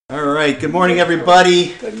All right, good morning,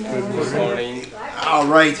 everybody. Good morning. Good morning. All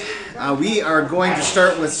right, we are going to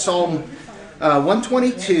start with Psalm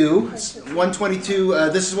 122. 122.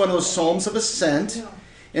 This is one of those Psalms of Ascent,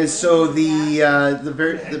 and so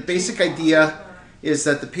the basic idea is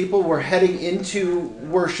that the people were heading into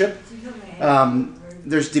worship.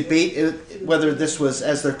 There's debate whether this was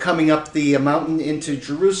as they're coming up the mountain into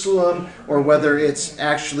Jerusalem, or whether it's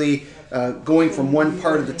actually going from one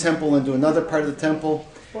part of the temple into another part of the temple.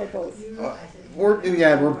 Or both.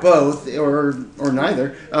 Or both, or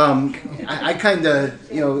neither. I kind of,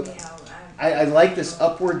 I like this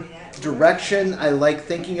upward direction. I like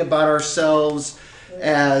thinking about ourselves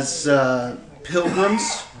as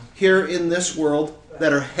pilgrims here in this world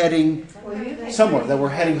that are heading somewhere, that we're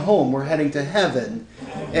heading home, we're heading to heaven.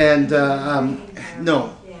 And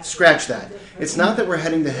no, scratch that. It's not that we're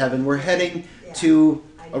heading to heaven, we're heading to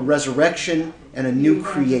a resurrection and a new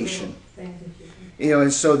creation.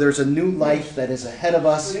 And so there's a new life that is ahead of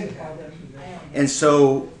us. And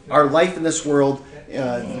so our life in this world,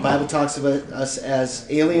 the Bible talks about us as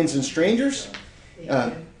aliens and strangers,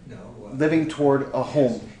 living toward a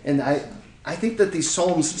home. And I think that these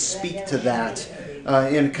Psalms speak to that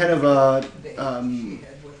in kind of a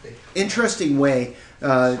interesting way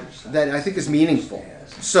that I think is meaningful.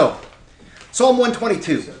 So, Psalm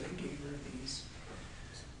 122.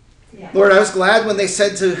 Lord, I was glad when they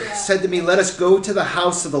said to me, "Let us go to the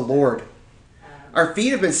house of the Lord." Our feet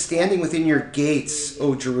have been standing within your gates,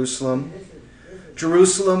 O Jerusalem.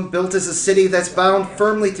 Jerusalem, built as a city that's bound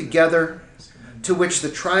firmly together, to which the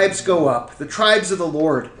tribes go up, the tribes of the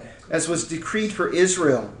Lord, as was decreed for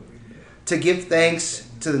Israel, to give thanks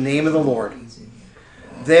to the name of the Lord.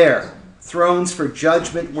 There, thrones for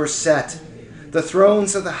judgment were set, the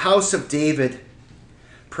thrones of the house of David.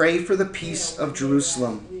 Pray for the peace of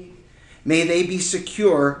Jerusalem. May they be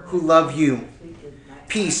secure who love you.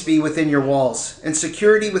 Peace be within your walls, and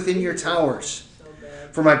security within your towers.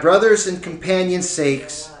 For my brothers and companions'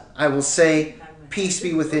 sakes, I will say, peace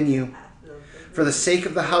be within you. For the sake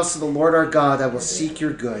of the house of the Lord our God, I will seek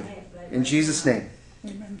your good. In Jesus' name,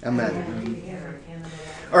 amen.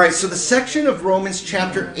 All right, so the section of Romans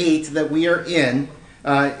chapter 8 that we are in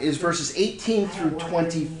is verses 18 through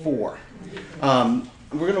 24. We're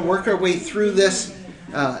going to work our way through this.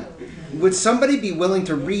 Would somebody be willing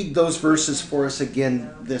to read those verses for us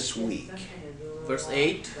again this week? Verse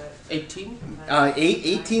 8, 18?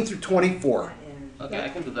 18 through 24. Okay, I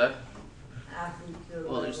can do that.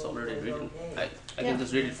 Well, it's already written. I can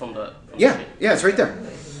just read it from the... Yeah, it's right there.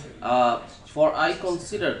 For I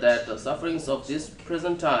consider that the sufferings of this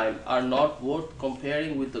present time are not worth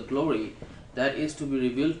comparing with the glory that is to be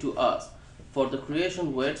revealed to us. For the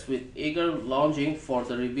creation waits with eager longing for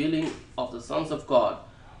the revealing of the sons of God.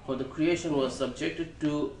 For the creation was subjected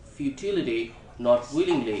to futility, not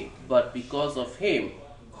willingly, but because of him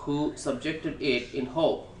who subjected it in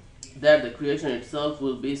hope, that the creation itself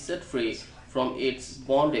will be set free from its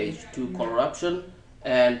bondage to corruption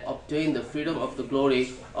and obtain the freedom of the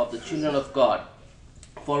glory of the children of God.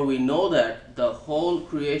 For we know that the whole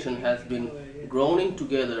creation has been groaning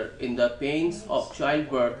together in the pains of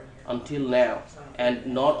childbirth until now, and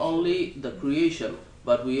not only the creation,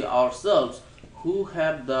 but we ourselves, who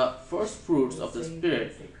have the first fruits of the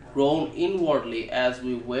Spirit, groan inwardly as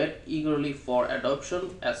we wait eagerly for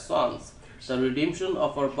adoption as sons, the redemption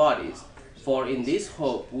of our bodies. For in this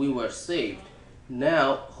hope we were saved.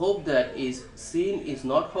 Now hope that is seen is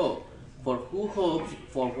not hope, for who hopes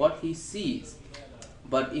for what he sees?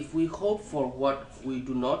 But if we hope for what we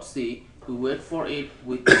do not see, we wait for it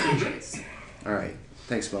with patience. All right,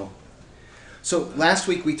 thanks, Mo. So last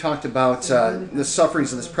week we talked about the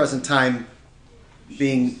sufferings of this present time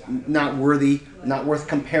being not worth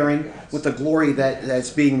comparing with the glory that's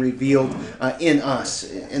being revealed in us.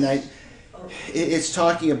 And it's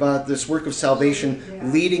talking about this work of salvation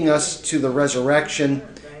leading us to the resurrection,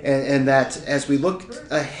 and that as we look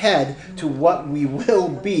ahead to what we will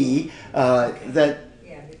be, that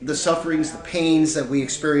the sufferings, the pains that we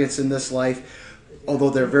experience in this life, although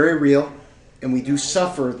they're very real and we do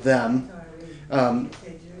suffer them,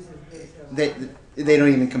 they don't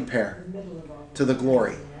even compare to the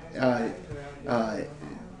glory.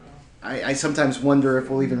 I sometimes wonder if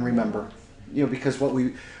we'll even remember, because what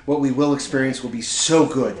we will experience will be so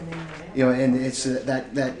good, and it's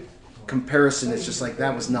that comparison is just like,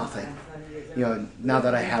 that was nothing, now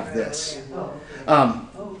that I have this.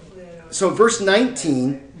 So verse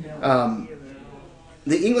 19,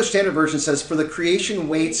 the English Standard Version says, "For the creation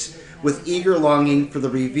waits with eager longing for the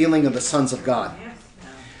revealing of the sons of God."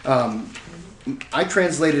 I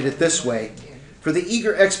translated it this way: "For the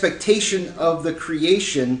eager expectation of the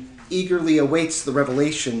creation eagerly awaits the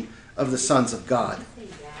revelation of the sons of God.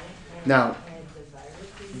 Now,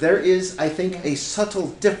 there is, I think, a subtle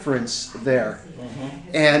difference there.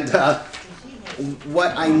 And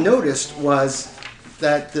what I noticed was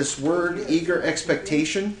that this word, eager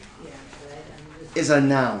expectation, is a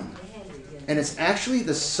noun. And it's actually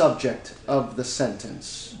the subject of the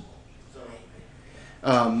sentence.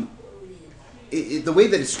 The way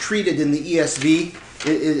that it's treated in the ESV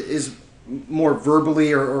is more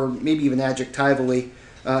verbally or maybe even adjectively.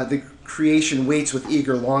 The creation waits with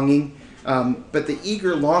eager longing. But the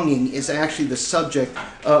eager longing is actually the subject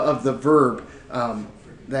of the verb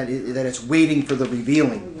that it's waiting for the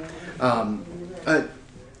revealing. One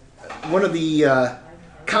of the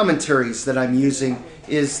commentaries that I'm using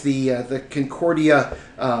is the Concordia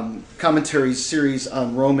commentaries series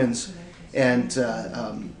on Romans, and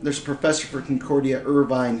there's a professor for Concordia,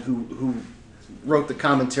 Irvine, who wrote the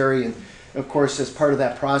commentary, and of course as part of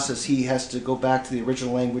that process he has to go back to the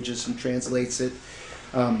original languages and translates it.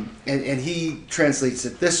 And he translates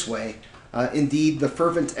it this way. Indeed, the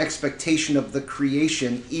fervent expectation of the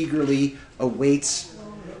creation eagerly awaits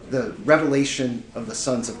the revelation of the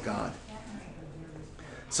sons of God.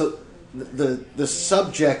 So the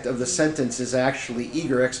subject of the sentence is actually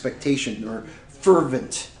eager expectation or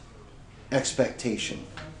fervent expectation.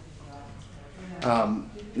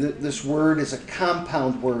 This word is a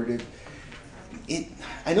compound word.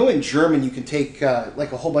 I know in German you can take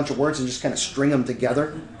like a whole bunch of words and just kind of string them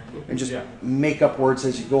together and just make up words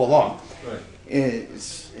as you go along. Right.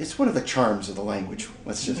 It's one of the charms of the language.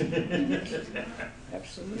 Let's just.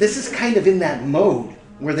 Absolutely. This is kind of in that mode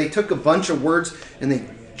where they took a bunch of words and they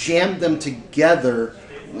jammed them together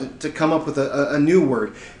to come up with a new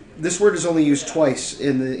word. This word is only used twice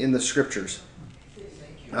in the scriptures,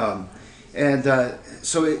 so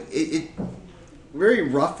it very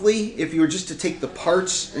roughly, if you were just to take the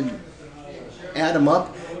parts and add them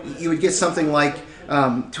up, you would get something like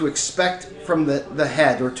to expect from the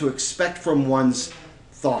head, or to expect from one's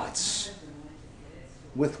thoughts,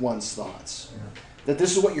 with one's thoughts. That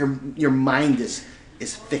this is what your mind is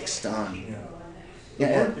fixed on. The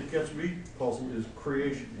word that gets me puzzled is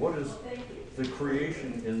creation. What is the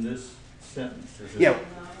creation in this sentence?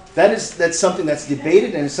 That's something that's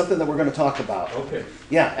debated, and it's something that we're going to talk about. Okay.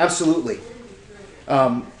 Yeah, absolutely.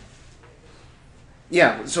 So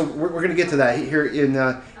we're going to get to that here in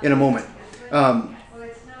a moment.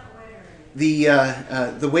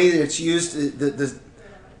 The way that it's used,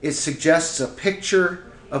 it suggests a picture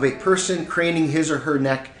of a person craning his or her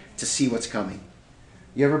neck to see what's coming.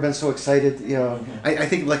 You ever been so excited? I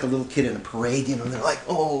think like a little kid in a parade. They're like,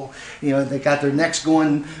 they got their necks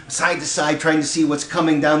going side to side, trying to see what's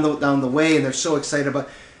coming down the way, and they're so excited about.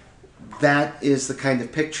 That is the kind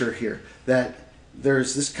of picture here, that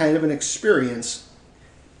there's this kind of an experience,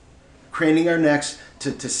 craning our necks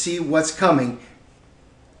to see what's coming.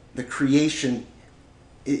 The creation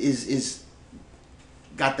is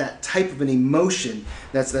got that type of an emotion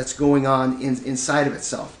that's going on inside of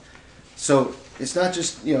itself. So it's not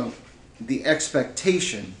just the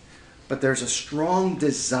expectation, but there's a strong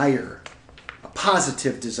desire, a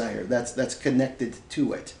positive desire that's connected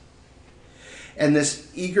to it. And this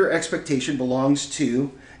eager expectation belongs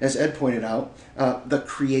to, as Ed pointed out, the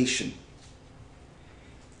creation.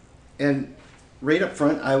 And right up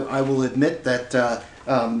front, I will admit that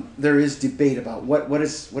there is debate about what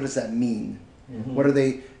does that mean. Mm-hmm. What are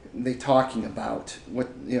they talking about?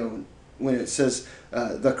 When it says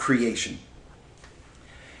the creation.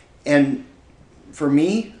 And for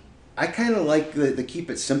me, I kind of like the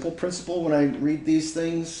keep it simple principle when I read these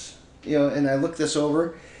things, and I look this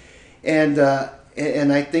over, and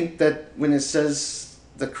I think that when it says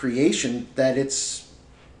the creation, that it's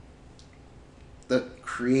the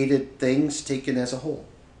created things taken as a whole.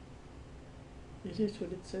 It is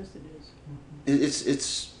what it says it is.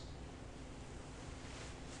 It's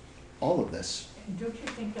all of this. Don't you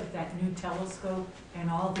think of that new telescope and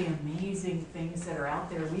all the amazing things that are out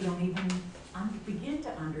there we don't even begin to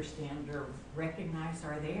understand or recognize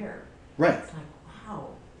are there? Right. It's like,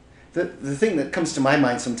 wow. The thing that comes to my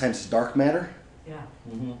mind sometimes is dark matter. Yeah.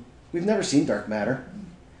 Mm-hmm. We've never seen dark matter.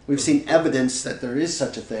 We've seen evidence that there is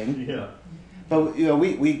such a thing. Yeah. But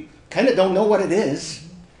we kind of don't know what it is.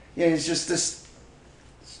 It's just this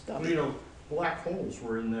Stuff. Well, black holes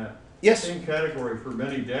were in that Yes. same category for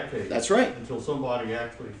many decades. That's right. Until somebody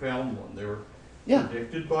actually found one. They were Yeah.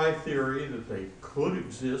 predicted by theory that they could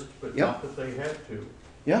exist, but Yep. not that they had to.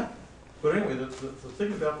 Yeah. But anyway, the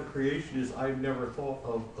thing about the creation is I've never thought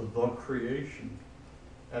of the creation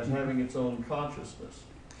as having its own consciousness.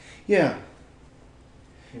 Yeah.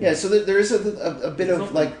 Yeah, so there is a bit of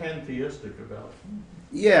Something like, pantheistic about it.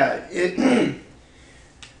 yeah,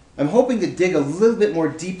 I'm hoping to dig a little bit more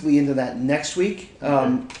deeply into that next week.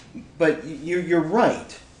 But you're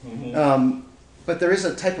right. But there is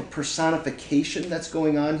a type of personification that's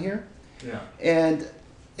going on here, Yeah. and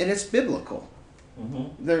it's biblical.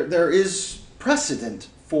 Mm-hmm. There is precedent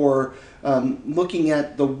for looking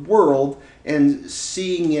at the world and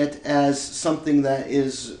seeing it as something that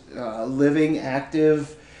is living,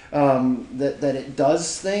 active, that it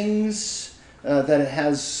does things, that it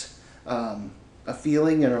has a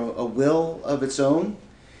feeling and a will of its own,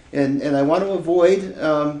 and I want to avoid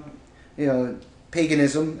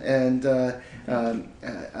paganism, and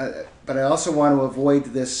but I also want to avoid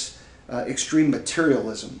this extreme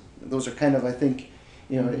materialism. Those are kind of, I think,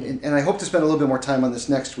 and I hope to spend a little bit more time on this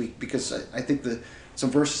next week, because I think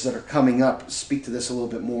some verses that are coming up speak to this a little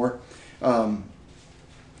bit more,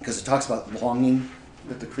 because it talks about longing,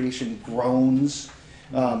 that the creation groans,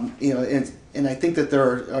 and I think that there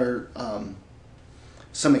are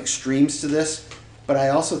some extremes to this, but I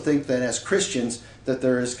also think that as Christians that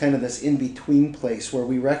there is kind of this in-between place where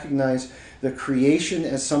we recognize the creation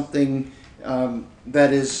as something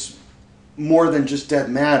that is more than just dead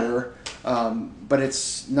matter, but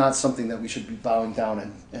it's not something that we should be bowing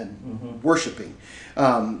down and worshiping.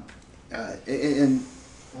 And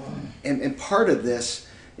part of this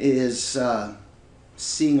is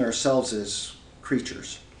seeing ourselves as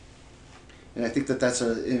creatures. And I think that that's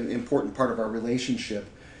an important part of our relationship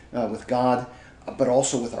with God, but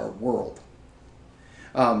also with our world.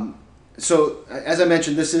 So, as I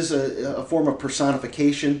mentioned, this is a form of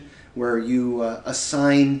personification where you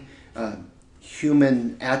assign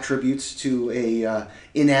human attributes to a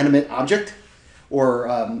inanimate object,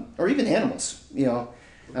 or even animals.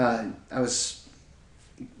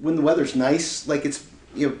 When the weather's nice, like it's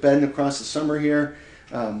been across the summer here,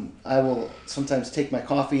 I will sometimes take my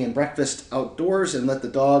coffee and breakfast outdoors and let the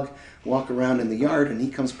dog walk around in the yard, and he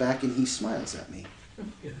comes back and he smiles at me.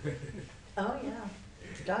 Oh, yeah.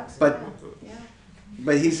 Dogs. But Yeah.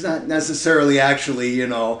 but he's not necessarily actually,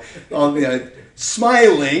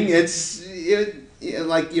 smiling. It's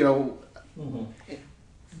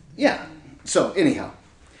yeah. So anyhow,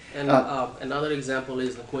 And another example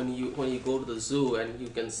is like when you go to the zoo and you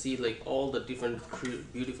can see like all the different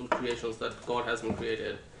beautiful creations that God has been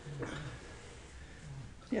created.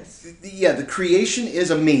 Yes. yeah, the creation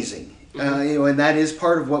is amazing, and that is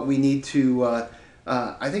part of what we need to,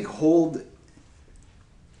 I think, hold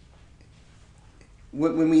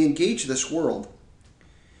when we engage this world.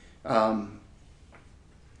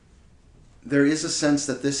 There is a sense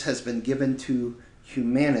that this has been given to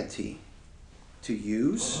humanity to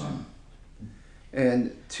use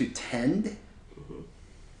and to tend.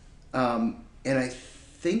 And I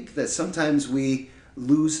think that sometimes we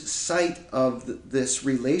lose sight of this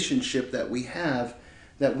relationship that we have,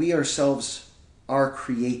 that we ourselves are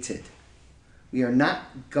created. We are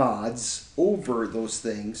not gods over those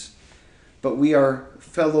things, but we are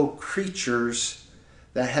fellow creatures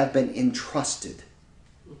that have been entrusted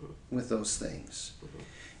with those things.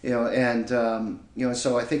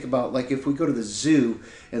 So I think about, like, if we go to the zoo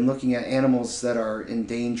and looking at animals that are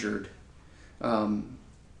endangered, I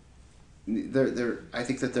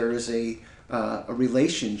think that there is a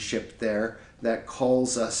relationship there that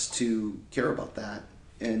calls us to care about that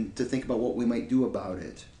and to think about what we might do about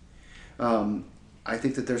it. I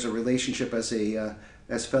think that there's a relationship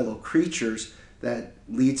as fellow creatures that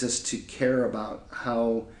leads us to care about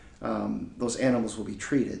how those animals will be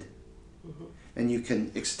treated. And you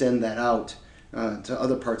can extend that out to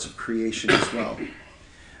other parts of creation as well.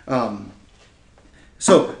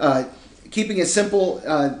 Keeping it simple,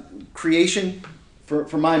 creation,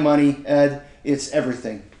 for my money, Ed, it's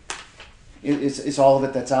everything. It's all of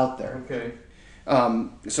it that's out there. Okay.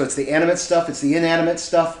 So it's the animate stuff, it's the inanimate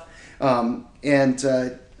stuff, and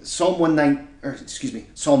Psalm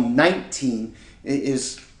 19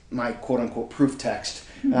 is my quote-unquote proof text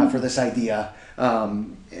for this idea.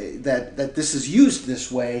 That this is used this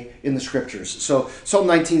way in the scriptures. So Psalm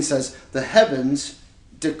 19 says, "The heavens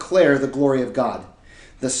declare the glory of God.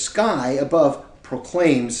 The sky above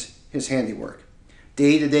proclaims his handiwork.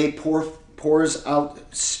 Day to day pours out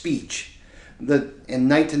speech, and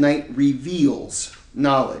night to night reveals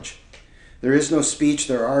knowledge. There is no speech,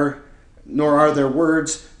 nor are there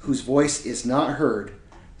words whose voice is not heard.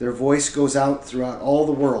 Their voice goes out throughout all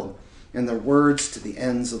the world, and their words to the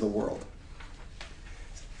ends of the world."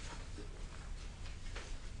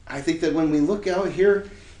 I think that when we look out here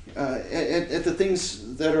at the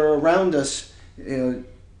things that are around us,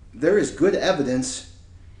 there is good evidence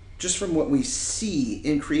just from what we see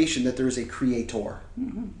in creation, that there is a creator.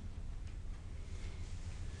 You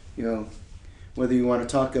know, whether you want to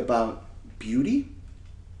talk about beauty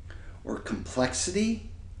or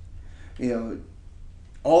complexity, you know,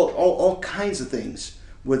 all kinds of things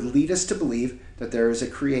would lead us to believe that there is a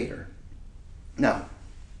creator. Now,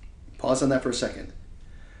 pause on that for a second.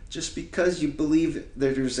 Just because you believe that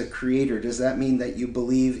there's a creator, does that mean that you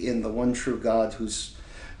believe in the one true God who's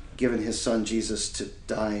given his son Jesus to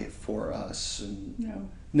die for us? And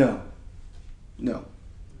no. You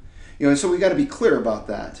know, and so we got to be clear about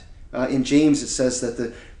that. In James, it says that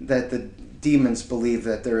the demons believe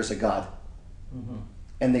that there is a God,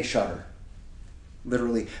 and they shudder.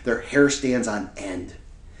 Literally, their hair stands on end.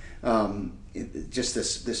 Just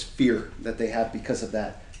this fear that they have because of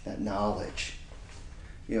that knowledge.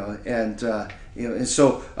 You know, and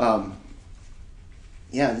so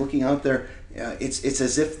looking out there, it's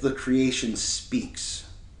as if the creation speaks,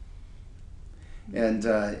 and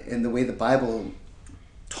in the way the Bible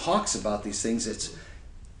talks about these things, it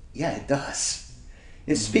does.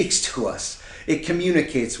 It speaks to us. It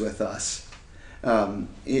communicates with us.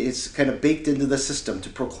 It's kind of baked into the system to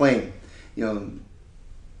proclaim, you know,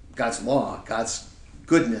 God's law, God's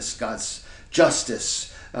goodness, God's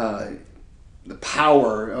justice, the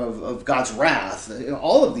power of God's wrath. You know,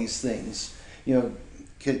 all of these things, you know,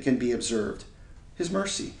 can be observed. His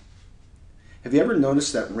mercy. Have you ever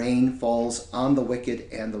noticed that rain falls on the wicked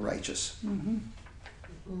and the righteous?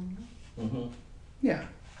 Yeah.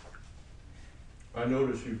 I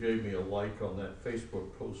noticed you gave me a like on that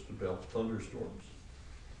Facebook post about thunderstorms.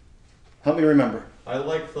 Help me remember. I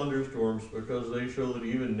like thunderstorms because they show that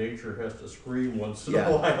even nature has to scream once in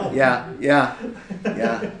a while. Yeah.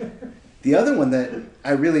 The other one that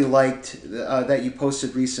I really liked that you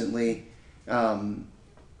posted recently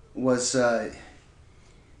was it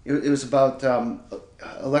was about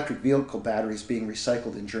electric vehicle batteries being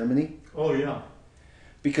recycled in Germany. Oh yeah.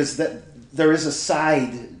 Because there is a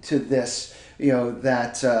side to this, you know,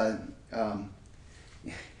 that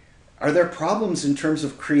are there problems in terms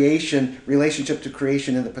of creation, relationship to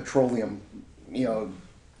creation in the petroleum, you know,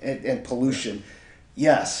 and pollution?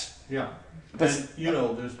 Yes. Yeah. But, and, you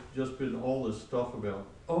know, there's just been all this stuff about,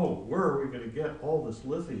 where are we going to get all this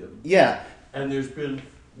lithium? Yeah. And there's been,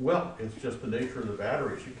 it's just the nature of the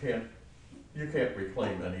batteries. You can't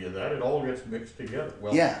reclaim any of that. It all gets mixed together.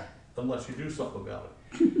 Well, unless you do something about it.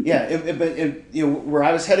 But you know, where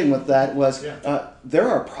I was heading with that was there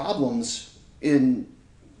are problems in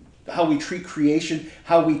how we treat creation,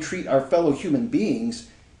 how we treat our fellow human beings,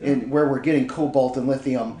 and where we're getting cobalt and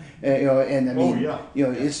lithium, you know, and I mean, you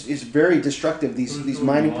know, it's very destructive. These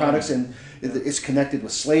mining products, and it's connected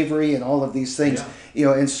with slavery and all of these things, you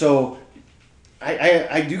know, and so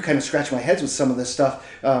I do kind of scratch my head with some of this stuff,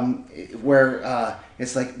 where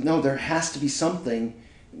it's like, no, there has to be something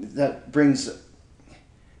that brings.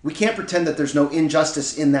 We can't pretend that there's no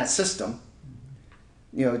injustice in that system,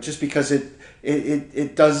 you know, just because it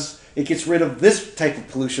gets rid of this type of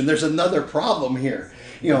pollution. There's another problem here,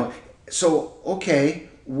 you know. So, okay,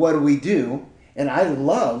 what do? And I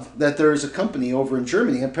love that there's a company over in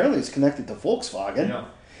Germany, apparently it's connected to Volkswagen,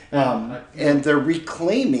 and they're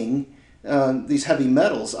reclaiming these heavy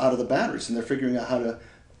metals out of the batteries, and they're figuring out how to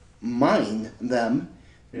mine them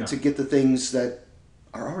to get the things that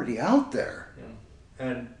are already out there.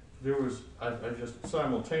 And there was, I just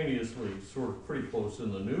simultaneously, sort of pretty close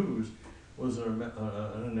in the news, was an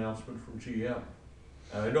announcement from GM.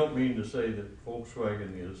 And I don't mean to say that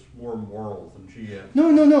Volkswagen is more moral than GM. No.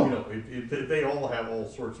 You know, they all have all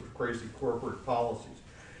sorts of crazy corporate policies.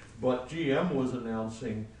 But GM was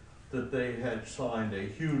announcing that they had signed a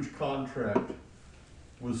huge contract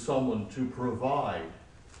with someone to provide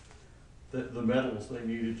the metals they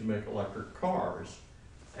needed to make electric cars.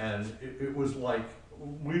 And it was like,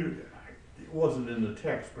 it wasn't in the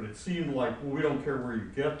text, but it seemed like, well, we don't care where you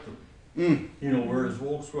get them. You know, whereas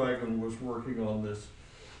Volkswagen was working on this,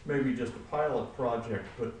 maybe just a pilot project,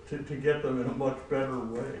 but to get them in a much better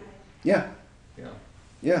way. Yeah.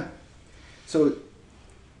 So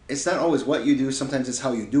it's not always what you do, sometimes it's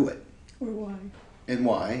how you do it. Or why. And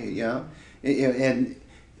why, And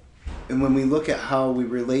when we look at how we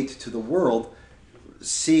relate to the world,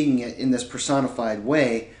 seeing it in this personified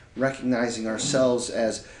way, recognizing ourselves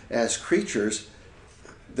as creatures,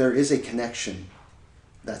 there is a connection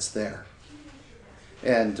that's there.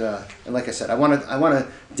 And like I said, I want to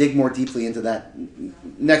dig more deeply into that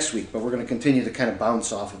next week, but we're going to continue to kind of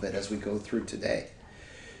bounce off of it as we go through today.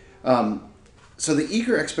 So the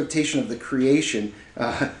eager expectation of the creation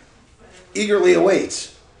eagerly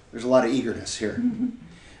awaits. There's a lot of eagerness here.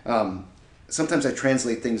 sometimes I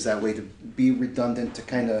translate things that way to be redundant, to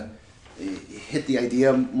kind of hit the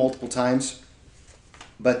idea multiple times.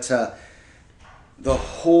 But the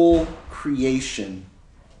whole creation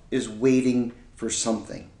is waiting for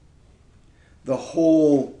something. The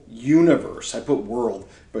whole universe, I put world,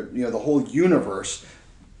 but the whole universe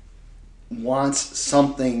wants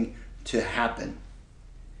something to happen.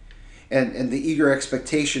 And the eager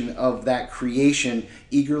expectation of that creation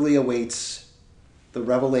eagerly awaits the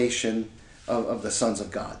revelation of the sons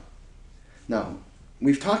of God. Now,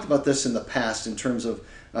 we've talked about this in the past in terms of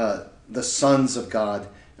the sons of God.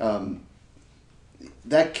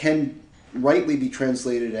 That can rightly be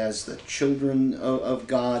translated as the children of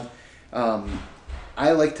God.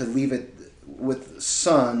 I like to leave it with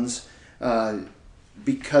sons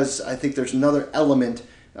because I think there's another element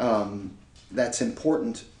that's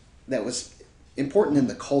important, that was important in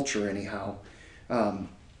the culture anyhow,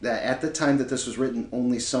 that at the time that this was written,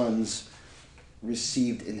 only sons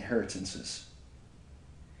received inheritances.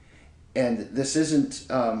 And this isn't,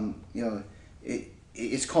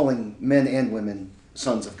 it's calling men and women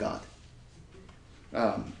sons of God.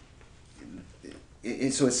 So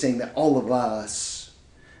it's saying that all of us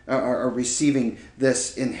are receiving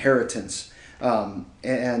this inheritance. And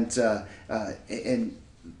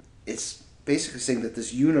it's basically saying that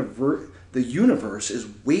this the universe is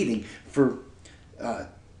waiting for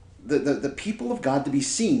the people of God to be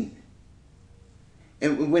seen.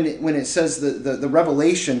 And when it says the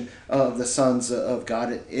revelation of the sons of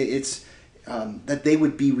God, it's that they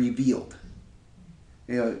would be revealed.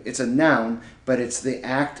 It's a noun, but it's the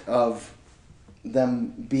act of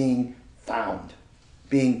them being found,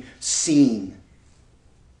 being seen.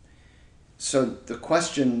 So the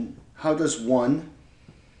question, how does one,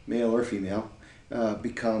 male or female,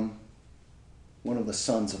 become one of the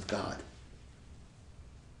sons of God?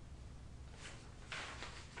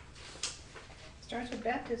 Starts with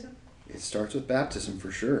baptism. It starts with baptism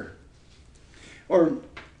for sure. Or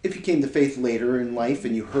if you came to faith later in life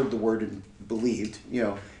and you heard the word and believed,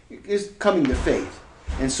 is coming to faith.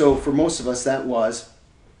 And so for most of us, that was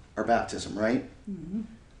our baptism, right? Mm-hmm.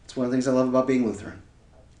 It's one of the things I love about being Lutheran.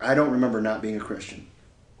 I don't remember not being a Christian.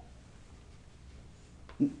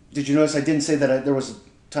 Did you notice I didn't say that there was a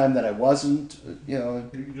time that I wasn't?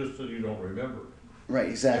 You just said you don't remember. Right,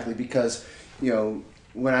 exactly. Because,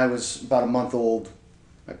 when I was about a month old,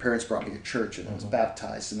 my parents brought me to church and I was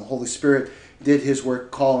baptized. And the Holy Spirit did His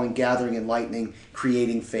work, calling, gathering, enlightening,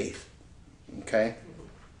 creating faith. Okay?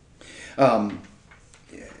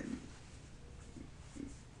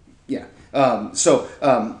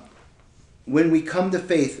 When we come to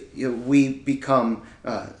faith, we become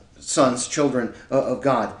sons, children of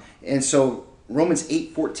God. And so Romans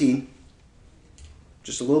 8:14,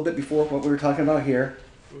 just a little bit before what we were talking about here.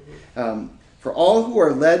 For all who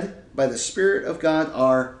are led by the Spirit of God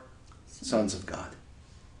are sons of God.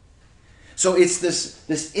 So it's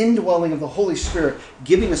this indwelling of the Holy Spirit,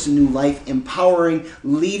 giving us a new life, empowering,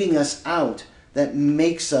 leading us out, that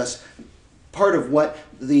makes us part of what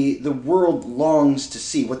the world longs to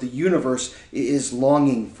see, what the universe is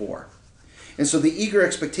longing for. And so the eager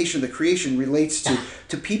expectation of the creation relates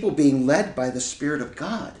to people being led by the Spirit of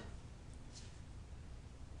God.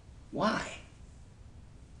 Why?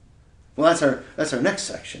 Well, that's our next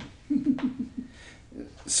section.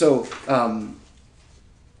 So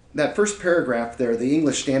that first paragraph there, the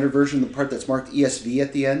English Standard Version, the part that's marked ESV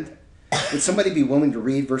at the end, would somebody be willing to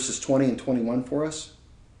read verses 20 and 21 for us?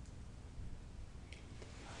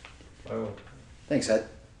 I will. Thanks, Ed.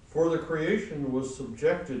 For the creation was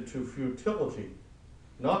subjected to futility,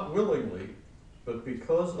 not willingly, but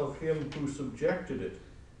because of Him who subjected it,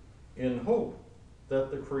 in hope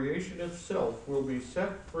that the creation itself will be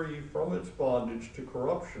set free from its bondage to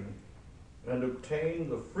corruption and obtain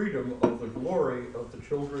the freedom of the glory of the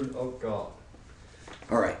children of God.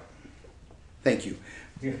 All right. Thank you.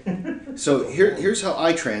 So here's how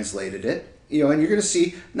I translated it. And you're going to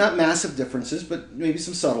see not massive differences, but maybe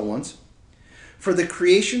some subtle ones. For the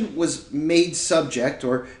creation was made subject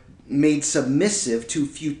or made submissive to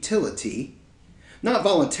futility, not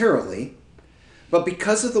voluntarily, but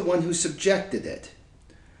because of the one who subjected it,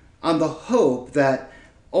 on the hope that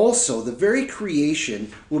also the very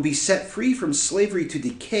creation will be set free from slavery to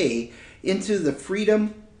decay into the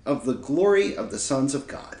freedom of the glory of the sons of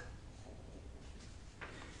God.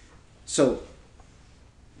 So,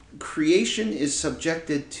 creation is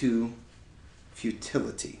subjected to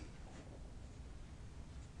futility.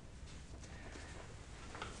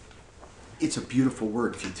 It's a beautiful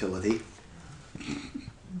word, futility.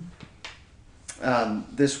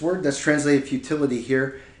 This word that's translated futility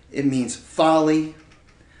here, it means folly,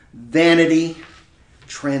 vanity,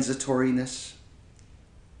 transitoriness.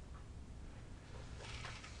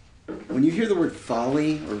 When you hear the word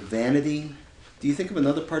folly or vanity, do you think of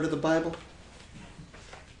another part of the Bible?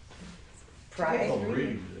 I'm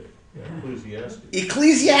reading today. Ecclesiastes.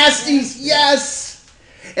 Ecclesiastes, yes!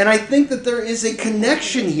 And I think that there is a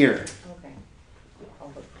connection here.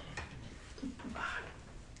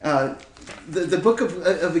 The book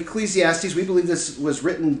of Ecclesiastes, we believe this was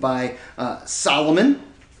written by Solomon,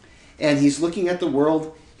 and he's looking at the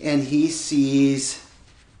world and he sees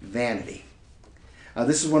vanity.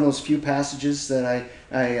 This is one of those few passages that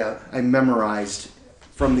I memorized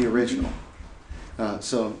from the original.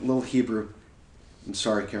 So, a little Hebrew. I'm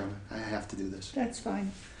sorry, Carolyn, I have to do this. That's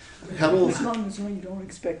fine. Hebel, As long as you don't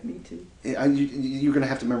expect me to. you're going to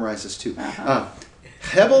have to memorize this too.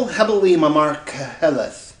 Hebel Hebelim Amar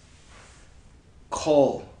Keheleth.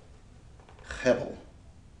 Kol Hebel.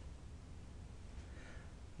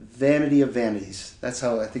 Vanity of vanities. That's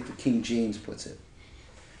how I think the King James puts it.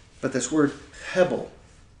 But this word Hebel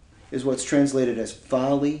is what's translated as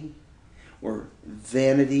folly or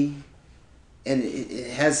vanity, and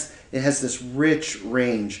it has this rich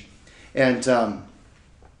range. And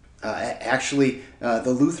actually,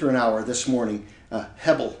 the Lutheran Hour this morning,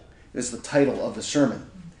 Hebel is the title of the sermon.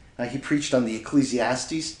 He preached on the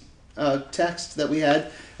Ecclesiastes text that we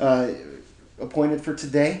had appointed for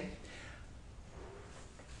today.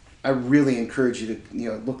 I really encourage you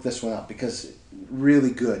to look this one up because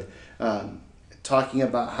really good. Talking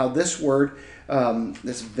about how this word,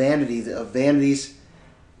 this vanity of vanities,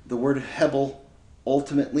 the word Hebel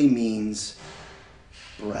ultimately means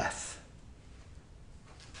breath.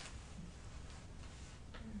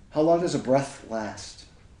 How long does a breath last?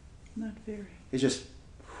 Not very. It just,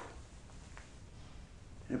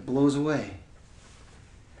 it blows away.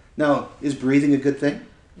 Now, is breathing a good thing?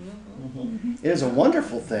 Mm-hmm. It is a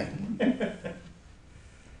wonderful thing.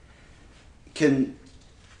 Can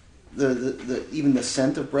the even the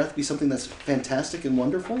scent of breath be something that's fantastic and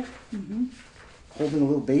wonderful? Mm-hmm. Holding a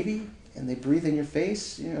little baby and they breathe in your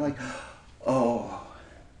face, and you're like, oh.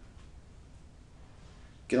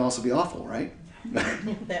 Can also be awful, right?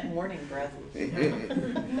 That morning breath.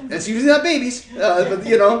 That's usually not babies, but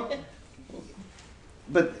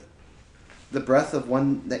But the breath of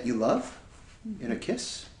one that you love in a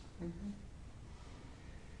kiss.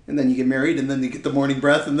 And then you get married, and then you get the morning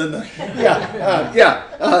breath, and then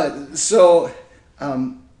so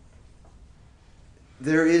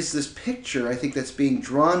there is this picture, I think, that's being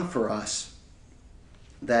drawn for us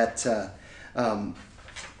that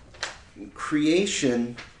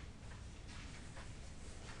creation,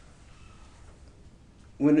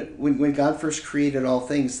 when God first created all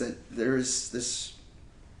things, that there is this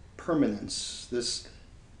permanence, this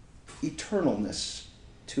eternalness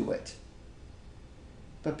to it.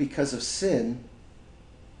 But because of sin,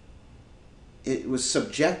 it was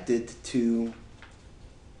subjected to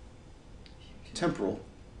temporal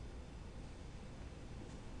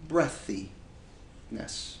breathiness.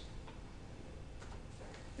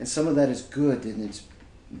 And some of that is good and it's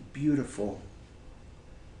beautiful.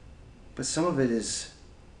 But some of it is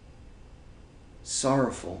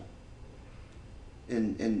sorrowful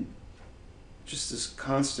and just this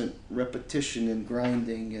constant repetition and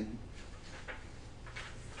grinding and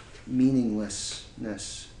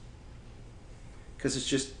meaninglessness, because it's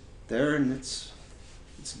just there and it's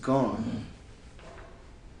gone.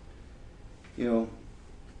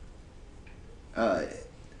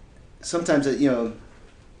 Sometimes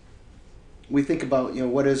we think about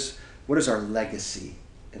what is our legacy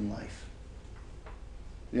in life.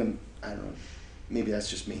 I don't know, maybe that's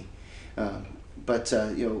just me, but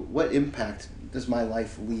what impact does my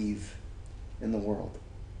life leave in the world,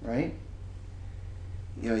 right?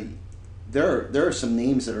 There are some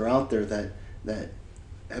names that are out there that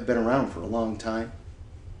have been around for a long time.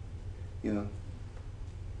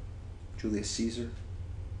 Julius Caesar.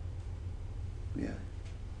 Yeah.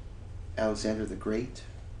 Alexander the Great.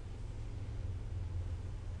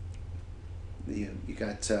 You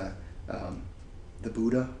got the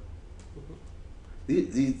Buddha.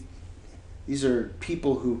 These are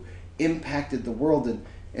people who impacted the world,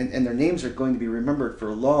 and their names are going to be remembered for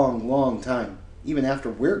a long, long time. Even after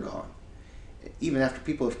we're gone, even after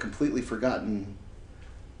people have completely forgotten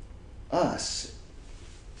us.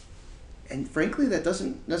 And frankly, that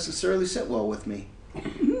doesn't necessarily sit well with me.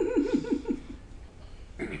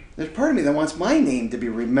 There's part of me that wants my name to be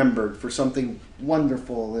remembered for something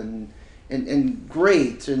wonderful and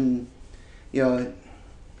great. And I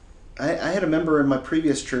had a member in my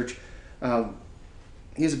previous church.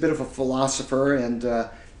 He's a bit of a philosopher, and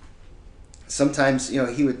sometimes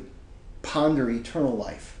he would ponder eternal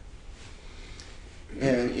life.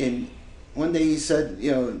 And one day he said,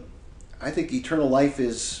 I think eternal life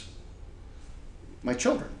is my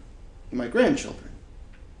children, my grandchildren.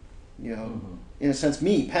 In a sense,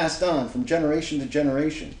 me passed on from generation to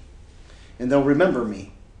generation, and they'll remember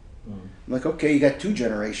me. I'm like, okay, you got 2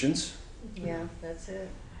 generations, Yeah, that's it.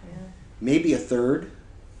 Yeah. maybe a third.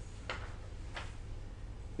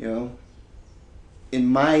 In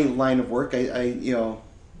my line of work, I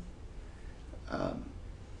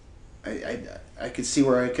could see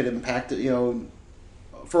where I could impact it,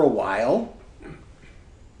 for a while.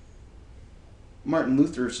 Martin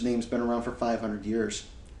Luther's name's been around for 500 years.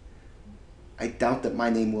 I doubt that my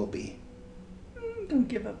name will be. Don't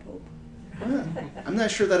give up hope. I'm not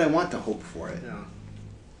sure that I want to hope for it. Yeah.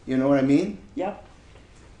 You know what I mean? Yep.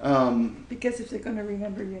 Um, Because if they're going to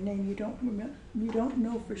remember your name, you don't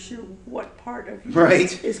know for sure what part of you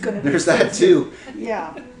right. is going to be. There's that too.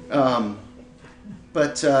 Yeah.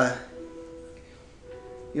 But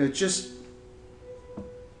just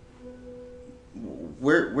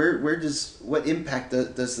where does what impact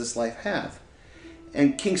does this life have?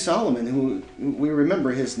 And King Solomon, who we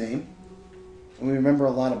remember his name, and we remember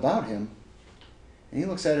a lot about him, and he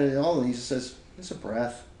looks at it all and he just says, "It's a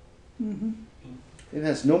breath. Mm-hmm. It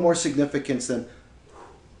has no more significance than."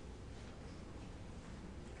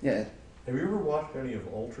 Yeah. Have you ever watched any of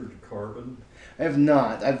Altered Carbon? I have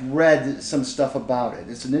not. I've read some stuff about it.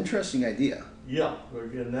 It's an interesting idea. Yeah,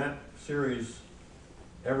 in that series,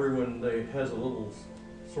 everyone has a little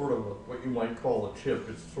sort of what you might call a chip.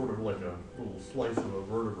 It's sort of like a little slice of a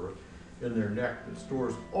vertebra in their neck that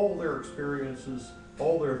stores all their experiences,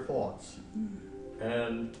 all their thoughts.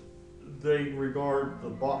 And they regard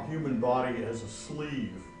the human body as a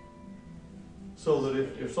sleeve. So that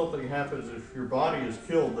if something happens, if your body is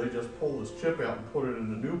killed, they just pull this chip out and put it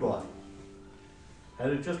in a new body. And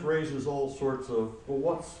it just raises all sorts of,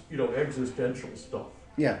 what's, existential stuff.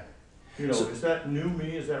 Yeah. Is that new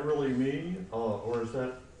me? Is that really me? Or is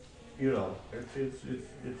that,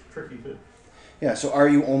 it's tricky too. Yeah, so are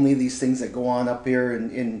you only these things that go on up here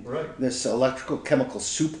in Right. this electrical chemical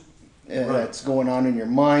soup Right. that's going on in your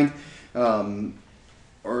mind?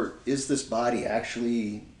 Or is this body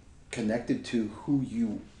actually connected to who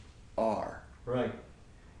you are? Right.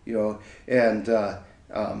 And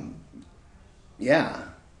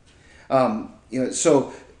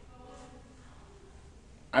so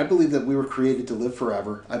I believe that we were created to live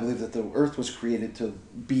forever. I believe that the earth was created to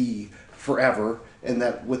be forever, and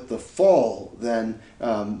that with the fall, then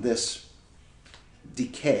this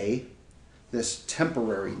decay, this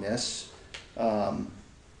temporariness,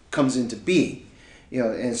 comes into being.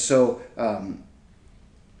 And so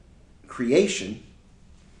creation,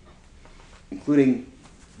 including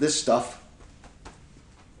this stuff,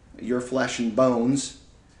 your flesh and bones,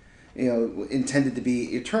 intended to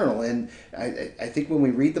be eternal. And I think when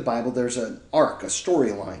we read the Bible, there's an arc, a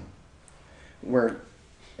storyline, where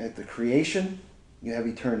at the creation, you have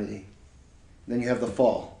eternity. Then you have the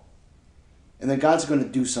fall. And then God's going to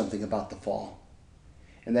do something about the fall.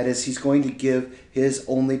 And that is, he's going to give his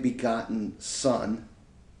only begotten Son,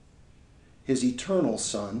 his eternal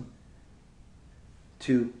Son,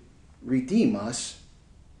 to redeem us,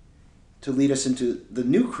 to lead us into the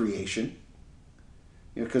new creation.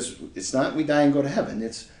 Because it's not we die and go to heaven.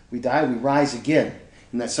 It's we die, we rise again.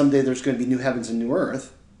 And that someday there's going to be new heavens and new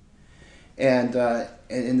earth. And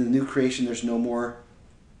in the new creation, there's no more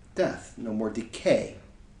death, no more decay.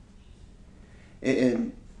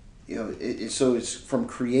 And so it's from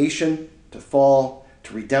creation to fall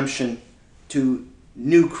to redemption to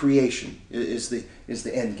new creation is the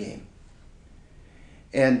end game.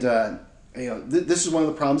 And this is one of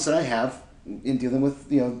the problems that I have in dealing with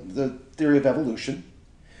the theory of evolution.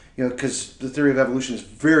 Because the theory of evolution is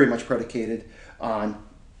very much predicated on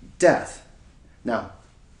death. Now,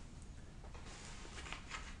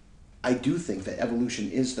 I do think that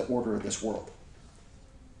evolution is the order of this world.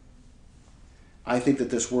 I think that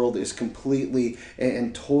this world is completely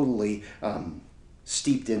and totally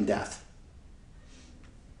steeped in death.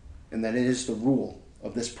 And that it is the rule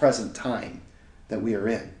of this present time that we are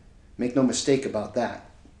in. Make no mistake about that.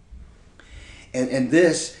 And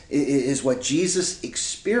this is what Jesus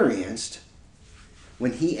experienced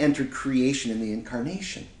when he entered creation in the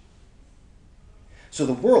incarnation. So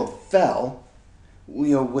the world fell,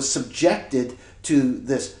 was subjected to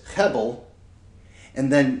this Hebel, and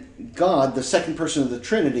then God, the second person of the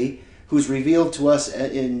Trinity, who's revealed to us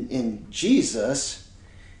in Jesus,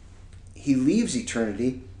 he leaves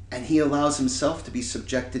eternity and he allows himself to be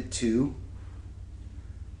subjected to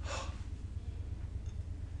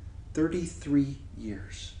 33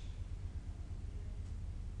 years.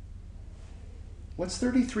 What's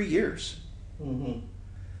 33 years? Mm-hmm.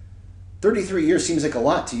 33 years seems like a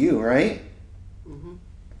lot to you, right? Mm-hmm.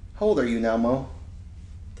 How old are you now, Mo?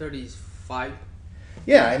 35.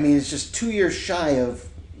 Yeah, I mean, it's just 2 years shy of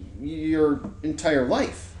your entire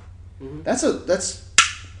life. Mm-hmm. That's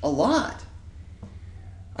a lot.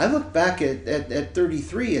 I look back at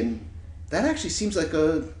 33, and that actually seems like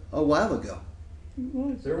a while ago. It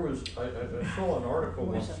was. There was, I saw an article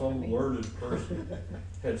when some learned person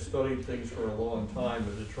had studied things for a long time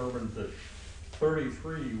and determined that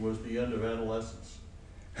 33 was the end of adolescence.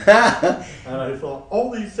 And I thought, all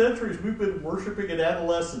these centuries we've been worshiping an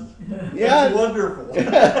adolescent. Yeah. That's wonderful.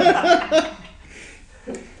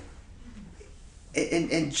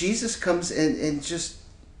 And Jesus comes and just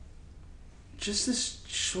this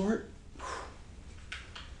short,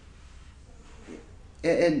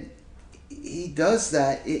 and he does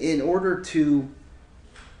that in order to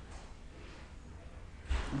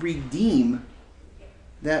redeem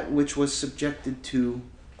that which was subjected to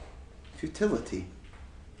futility.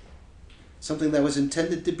 Something that was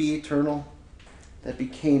intended to be eternal, that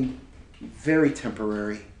became very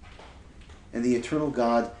temporary. And the eternal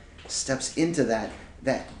God steps into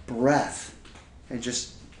that breath and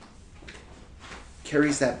just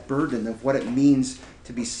carries that burden of what it means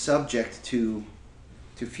to be subject to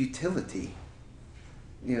futility.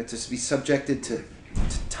 You know, to be subjected to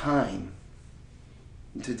time,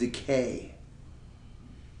 to decay.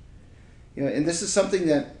 You know, and this is something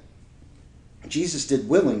that Jesus did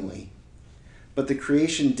willingly, but the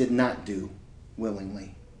creation did not do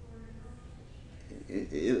willingly.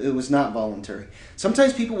 It was not voluntary.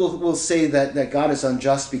 Sometimes people will say that God is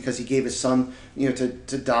unjust because he gave his son,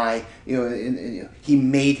 to die. And he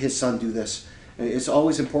made his son do this. It's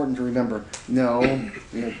always important to remember, no,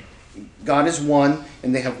 God is one,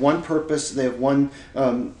 and they have one purpose. They have one.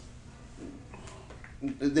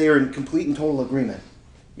 They are in complete and total agreement.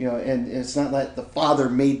 And it's not that the Father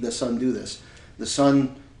made the Son do this. The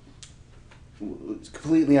Son was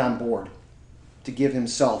completely on board to give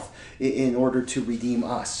himself in order to redeem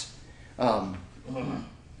us.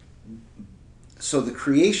 So the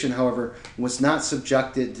creation, however, was not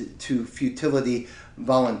subjected to futility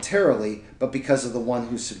voluntarily, but because of the one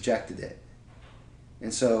who subjected it.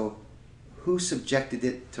 And so, who subjected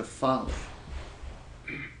it to folly?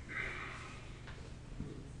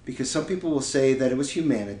 Because some people will say that it was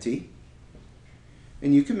humanity,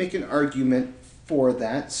 and you can make an argument for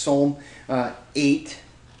that. Psalm 8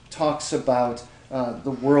 talks about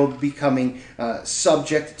the world becoming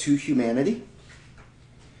subject to humanity.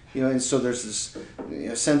 And so there's this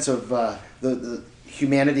sense of the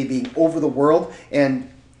humanity being over the world and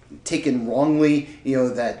taken wrongly,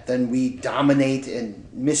 that then we dominate and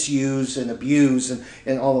misuse and abuse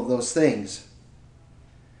and all of those things.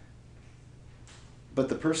 But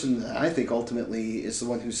the person that I think ultimately is the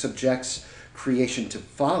one who subjects creation to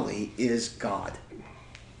folly is God.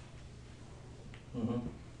 Mm-hmm.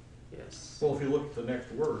 Yes. Well, if you look at the next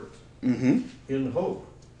words, Mm-hmm. in hope.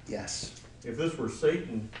 Yes. If this were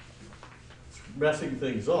Satan messing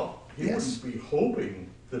things up, he Yes. wouldn't be hoping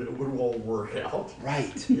that it would all work out.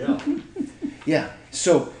 Right. Yeah. Yeah.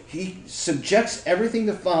 So he subjects everything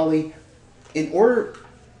to folly in order,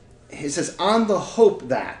 he says, on the hope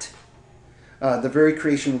that the very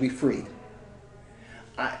creation will be freed.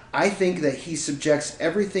 I think that he subjects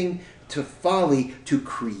everything to folly to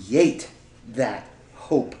create that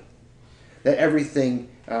hope. That everything,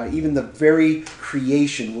 even the very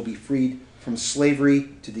creation, will be freed from slavery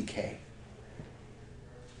to decay.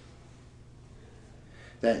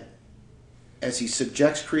 That as he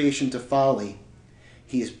subjects creation to folly,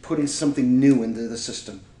 he is putting something new into the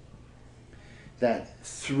system. That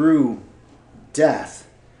through death,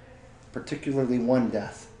 particularly one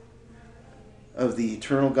death, of the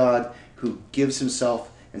eternal God who gives himself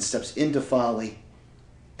and steps into folly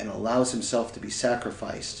and allows himself to be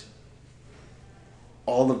sacrificed,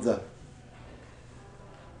 all of the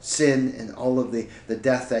sin and all of the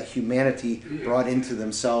death that humanity brought into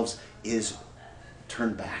themselves is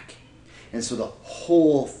turned back. And so the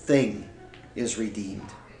whole thing is redeemed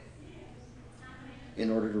in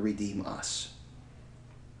order to redeem us.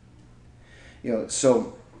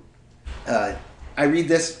 So I read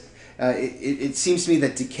this. It seems to me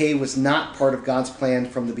that decay was not part of God's plan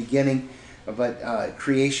from the beginning, but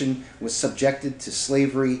creation was subjected to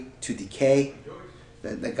slavery to decay.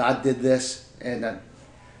 That God did this, and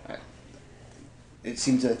it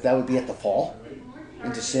seems that would be at the fall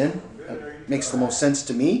into sin. That makes the most sense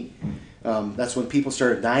to me. That's when people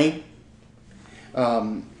started dying,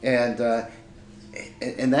 and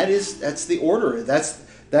that's the order.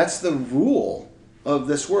 That's the rule of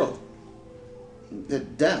this world.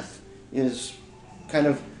 That death is kind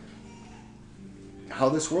of how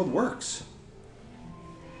this world works.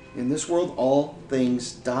 In this world, all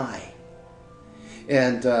things die.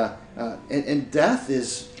 And death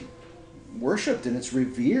is worshipped and it's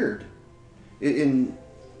revered in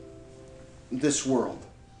this world.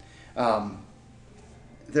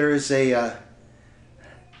 There is a...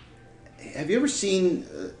 have you ever seen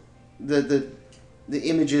the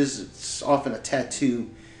images? It's often a tattoo.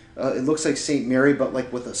 It looks like Saint Mary, but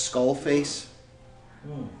like with a skull face.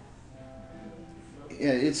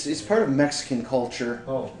 Yeah, it's part of Mexican culture.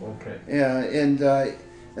 Oh, okay. Yeah, and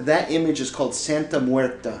that image is called Santa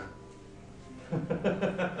Muerta. Holy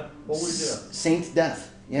death. Saint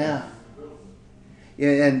Death. Yeah.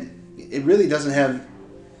 Yeah, and it really doesn't have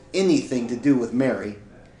anything to do with Mary.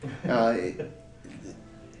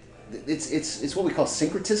 It's what we call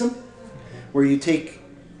syncretism, where you take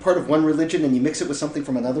part of one religion and you mix it with something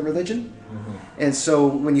from another religion. And so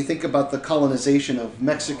when you think about the colonization of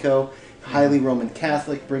Mexico, highly Roman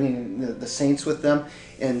Catholic, bringing the saints with them,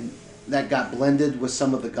 and that got blended with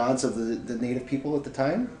some of the gods of the native people at the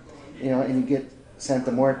time, and you get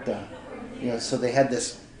Santa Muerta. So they had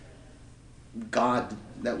this god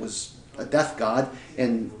that was a death god,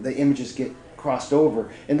 and the images get crossed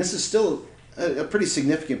over. And this is still a pretty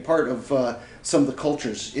significant part of some of the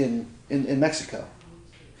cultures in Mexico.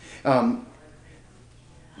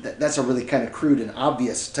 That's a really kind of crude and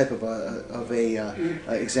obvious type of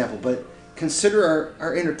example, but consider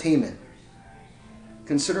our entertainment.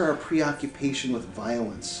 Consider our preoccupation with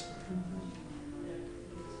violence.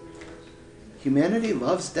 Humanity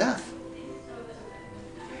loves death.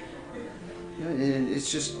 And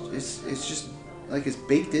it's just like it's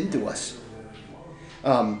baked into us.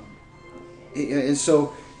 And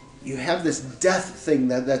so you have this death thing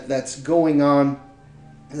that's going on,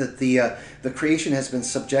 that the creation has been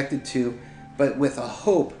subjected to, but with a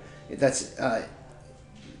hope that's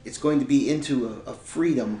it's going to be into a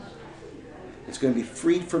freedom. It's going to be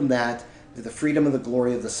freed from that to the freedom of the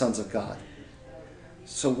glory of the sons of God.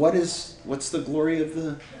 So what's the glory of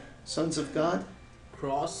the sons of God?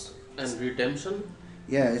 Cross and redemption.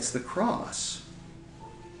 Yeah, it's the cross.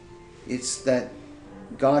 It's that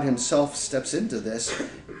God himself steps into this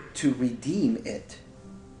to redeem it,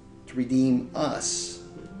 to redeem us.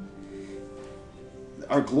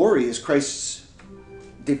 Our glory is Christ's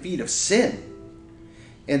defeat of sin.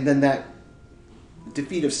 And then that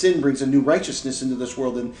defeat of sin brings a new righteousness into this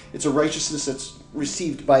world, and it's a righteousness that's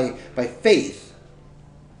received by faith.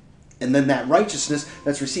 And then that righteousness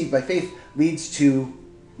that's received by faith leads to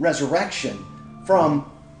resurrection from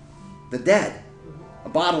the dead, a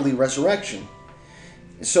bodily resurrection.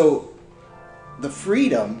 So the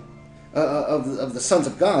freedom of the sons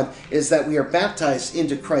of God is that we are baptized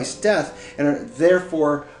into Christ's death, and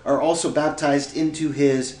therefore are also baptized into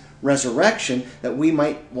his resurrection, that we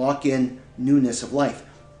might walk in newness of life,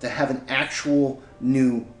 to have an actual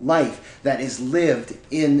new life that is lived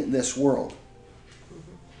in this world.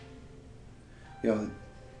 You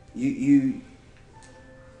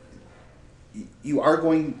are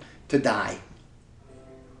going to die,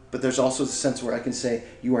 but there's also a sense where I can say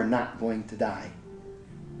you are not going to die.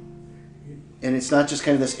 And it's not just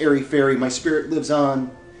kind of this airy-fairy, my spirit lives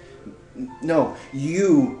on. No,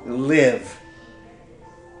 you live.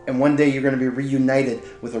 And one day you're going to be reunited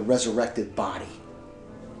with a resurrected body.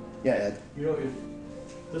 Yeah, Ed?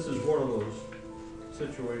 This is one of those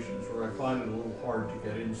situations where I find it a little hard to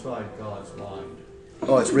get inside God's mind.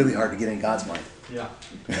 Oh, it's really hard to get in God's mind. Yeah.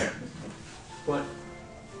 But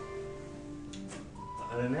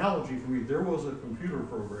an analogy for me, there was a computer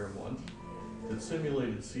program once that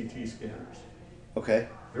simulated CT scanners. Okay.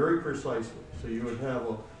 Very precisely. So you would have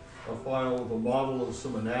a file with a model of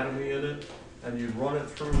some anatomy in it, and you'd run it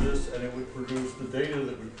through this, and it would produce the data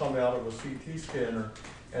that would come out of a CT scanner,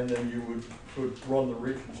 and then you could run the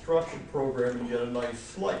reconstruction program and get a nice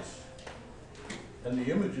slice. And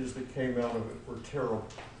the images that came out of it were terrible.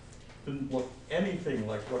 Didn't look anything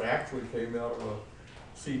like what actually came out of a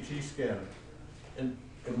CT scanner. And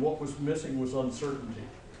what was missing was uncertainty.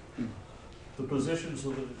 The positions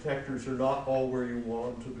of the detectors are not all where you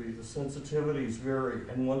want them to be. The sensitivities vary,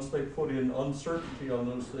 and once they put in uncertainty on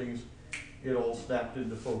those things, it all snapped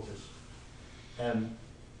into focus. And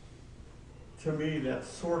to me, that's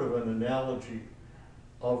sort of an analogy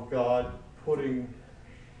of God putting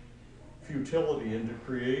futility into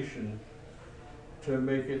creation to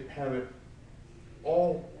make it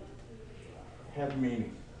all have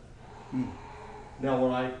meaning. Now,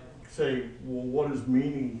 when I say, well, what is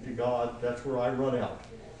meaning to God, that's where I run out.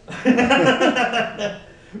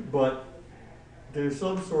 But there's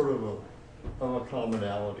some sort of a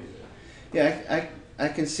commonality there. Yeah, I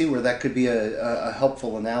can see where that could be a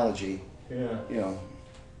helpful analogy. Yeah. You know.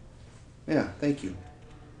 Yeah, thank you.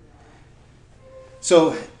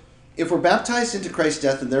 So, if we're baptized into Christ's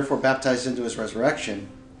death and therefore baptized into his resurrection,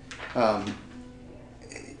 and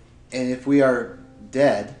if we are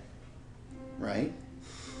dead, right,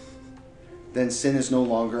 then sin is no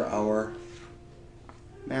longer our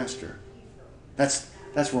master. That's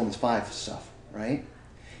Romans 5 stuff, right?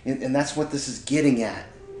 And that's what this is getting at.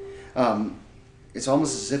 It's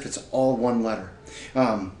almost as if it's all one letter,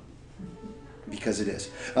 because it is.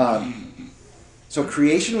 So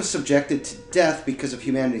creation was subjected to death because of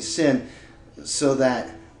humanity's sin, so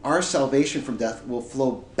that our salvation from death will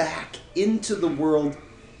flow back into the world,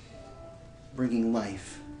 bringing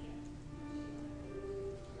life.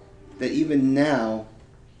 That even now,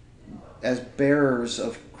 as bearers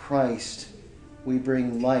of Christ, we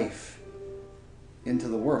bring life into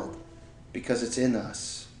the world because it's in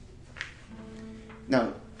us.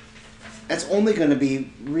 Now, that's only going to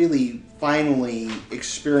be really finally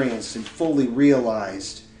experienced and fully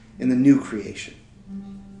realized in the new creation.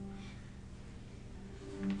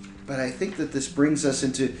 But I think that this brings us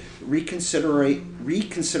into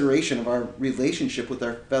reconsideration of our relationship with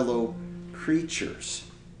our fellow creatures.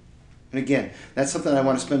 And again, that's something I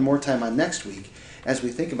want to spend more time on next week as we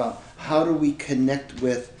think about how do we connect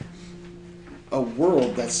with a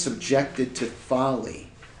world that's subjected to folly,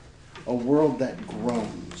 a world that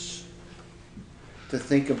groans. To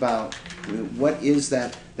think about what is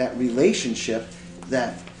that relationship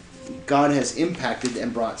that God has impacted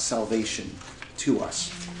and brought salvation to us.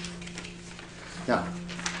 Now,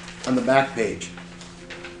 on the back page,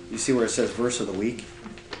 you see where it says verse of the week?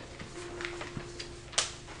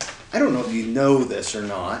 I don't know if you know this or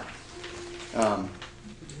not.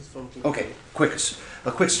 Okay,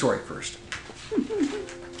 a quick story first.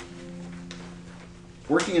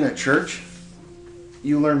 Working in a church,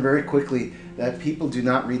 you learn very quickly that people do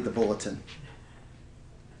not read the bulletin.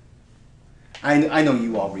 I know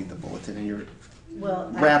you all read the bulletin and you're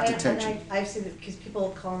rapt attention. I've seen it because people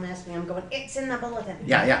call and ask me. I'm going, it's in the bulletin.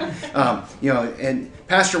 Yeah. And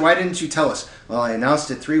Pastor, why didn't you tell us? Well, I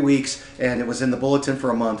announced it 3 weeks, and it was in the bulletin for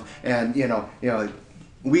a month. And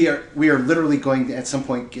we are literally going to at some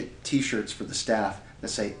point get T-shirts for the staff that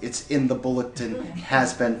say it's in the bulletin,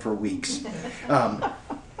 has been for weeks.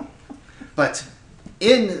 But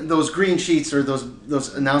in those green sheets or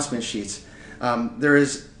those announcement sheets, there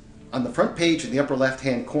is on the front page in the upper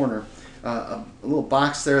left-hand corner. A little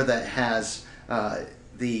box there that has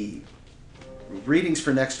the readings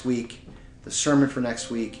for next week, the sermon for next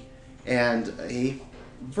week, and a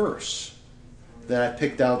verse that I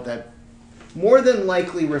picked out that more than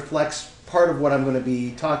likely reflects part of what I'm going to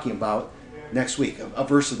be talking about next week, a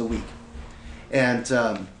verse of the week. And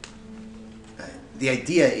the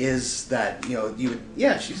idea is that,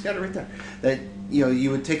 she's got it right there, that,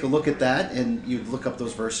 you would take a look at that and you'd look up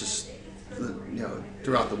those verses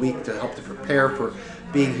throughout the week to help to prepare for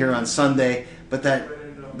being here on Sunday. But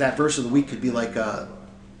that verse of the week could be like a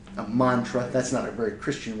mantra. That's not a very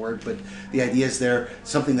Christian word, but the idea is there,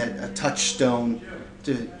 something a touchstone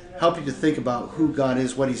to help you to think about who God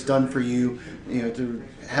is, what He's done for you, to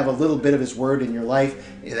have a little bit of His Word in your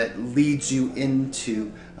life that leads you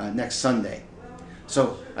into next Sunday.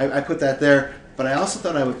 So I put that there, but I also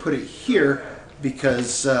thought I would put it here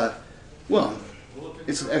because,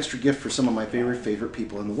 it's an extra gift for some of my favorite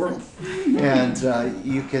people in the world. And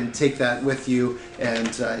you can take that with you.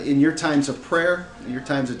 And in your times of prayer, in your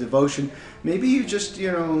times of devotion, maybe you just,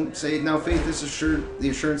 say, now faith is the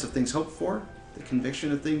assurance of things hoped for, the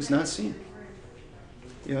conviction of things not seen.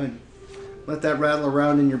 And let that rattle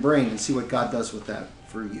around in your brain and see what God does with that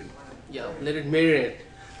for you. Yeah, let it marinate.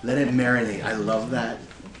 Let it marinate. I love that.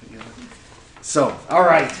 So, all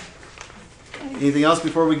right. Anything else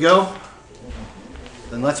before we go?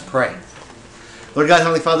 Then let's pray. Lord God,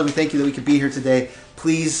 Heavenly Father, we thank you that we could be here today.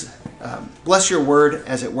 Please bless your word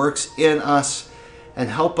as it works in us and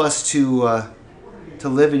help us to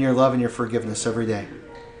live in your love and your forgiveness every day.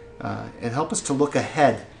 And help us to look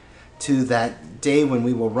ahead to that day when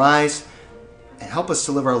we will rise, and help us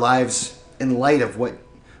to live our lives in light of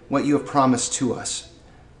what you have promised to us.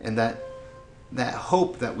 And that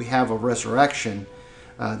hope that we have of resurrection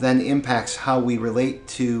then impacts how we relate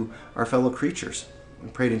to our fellow creatures. We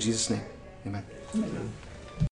pray it in Jesus' name. Amen.